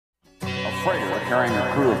freighter carrying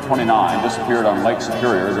a crew of 29 disappeared on Lake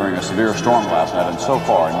Superior during a severe storm last night, and so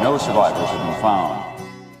far, no survivors have been found.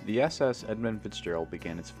 The SS Edmund Fitzgerald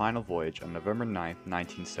began its final voyage on November 9,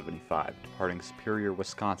 1975, departing Superior,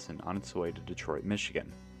 Wisconsin on its way to Detroit,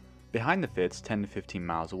 Michigan. Behind the Fitz, 10 to 15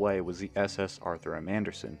 miles away, was the SS Arthur M.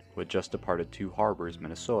 Anderson, who had just departed Two Harbors,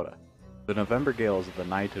 Minnesota. The November gales of the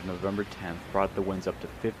night of November 10th brought the winds up to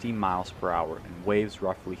 50 miles per hour and waves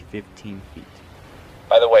roughly 15 feet.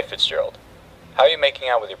 By the way, Fitzgerald, how are you making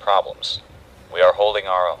out with your problems? We are holding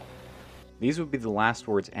our own. These would be the last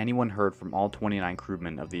words anyone heard from all 29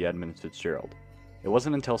 crewmen of the Edmund Fitzgerald. It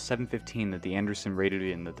wasn't until 7:15 that the Anderson radioed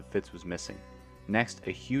in that the Fitz was missing. Next,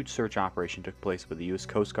 a huge search operation took place with the U.S.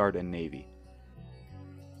 Coast Guard and Navy.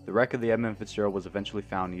 The wreck of the Edmund Fitzgerald was eventually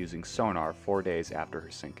found using sonar 4 days after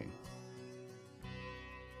her sinking.